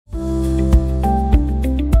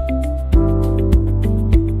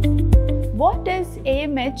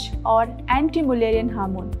AMH or Anti-Müllerian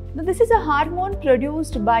hormone. Now, this is a hormone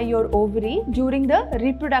produced by your ovary during the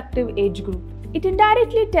reproductive age group. It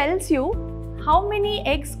indirectly tells you how many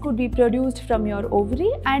eggs could be produced from your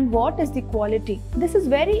ovary and what is the quality. This is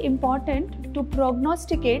very important to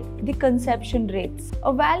prognosticate the conception rates.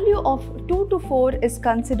 A value of 2 to 4 is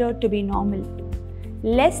considered to be normal.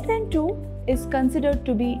 Less than 2 is considered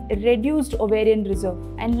to be reduced ovarian reserve,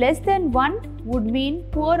 and less than 1 would mean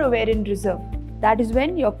poor ovarian reserve. That is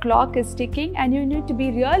when your clock is ticking and you need to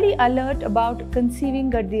be really alert about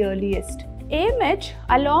conceiving at the earliest. AMH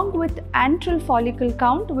along with antral follicle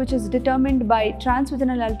count, which is determined by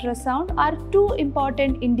transvaginal ultrasound, are two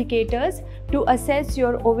important indicators to assess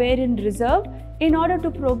your ovarian reserve in order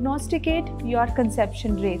to prognosticate your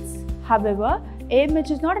conception rates. However,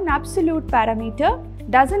 AMH is not an absolute parameter.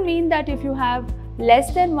 Doesn't mean that if you have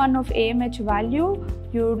less than 1 of AMH value,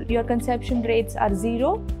 your conception rates are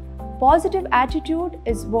 0. Positive attitude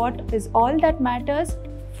is what is all that matters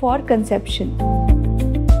for conception.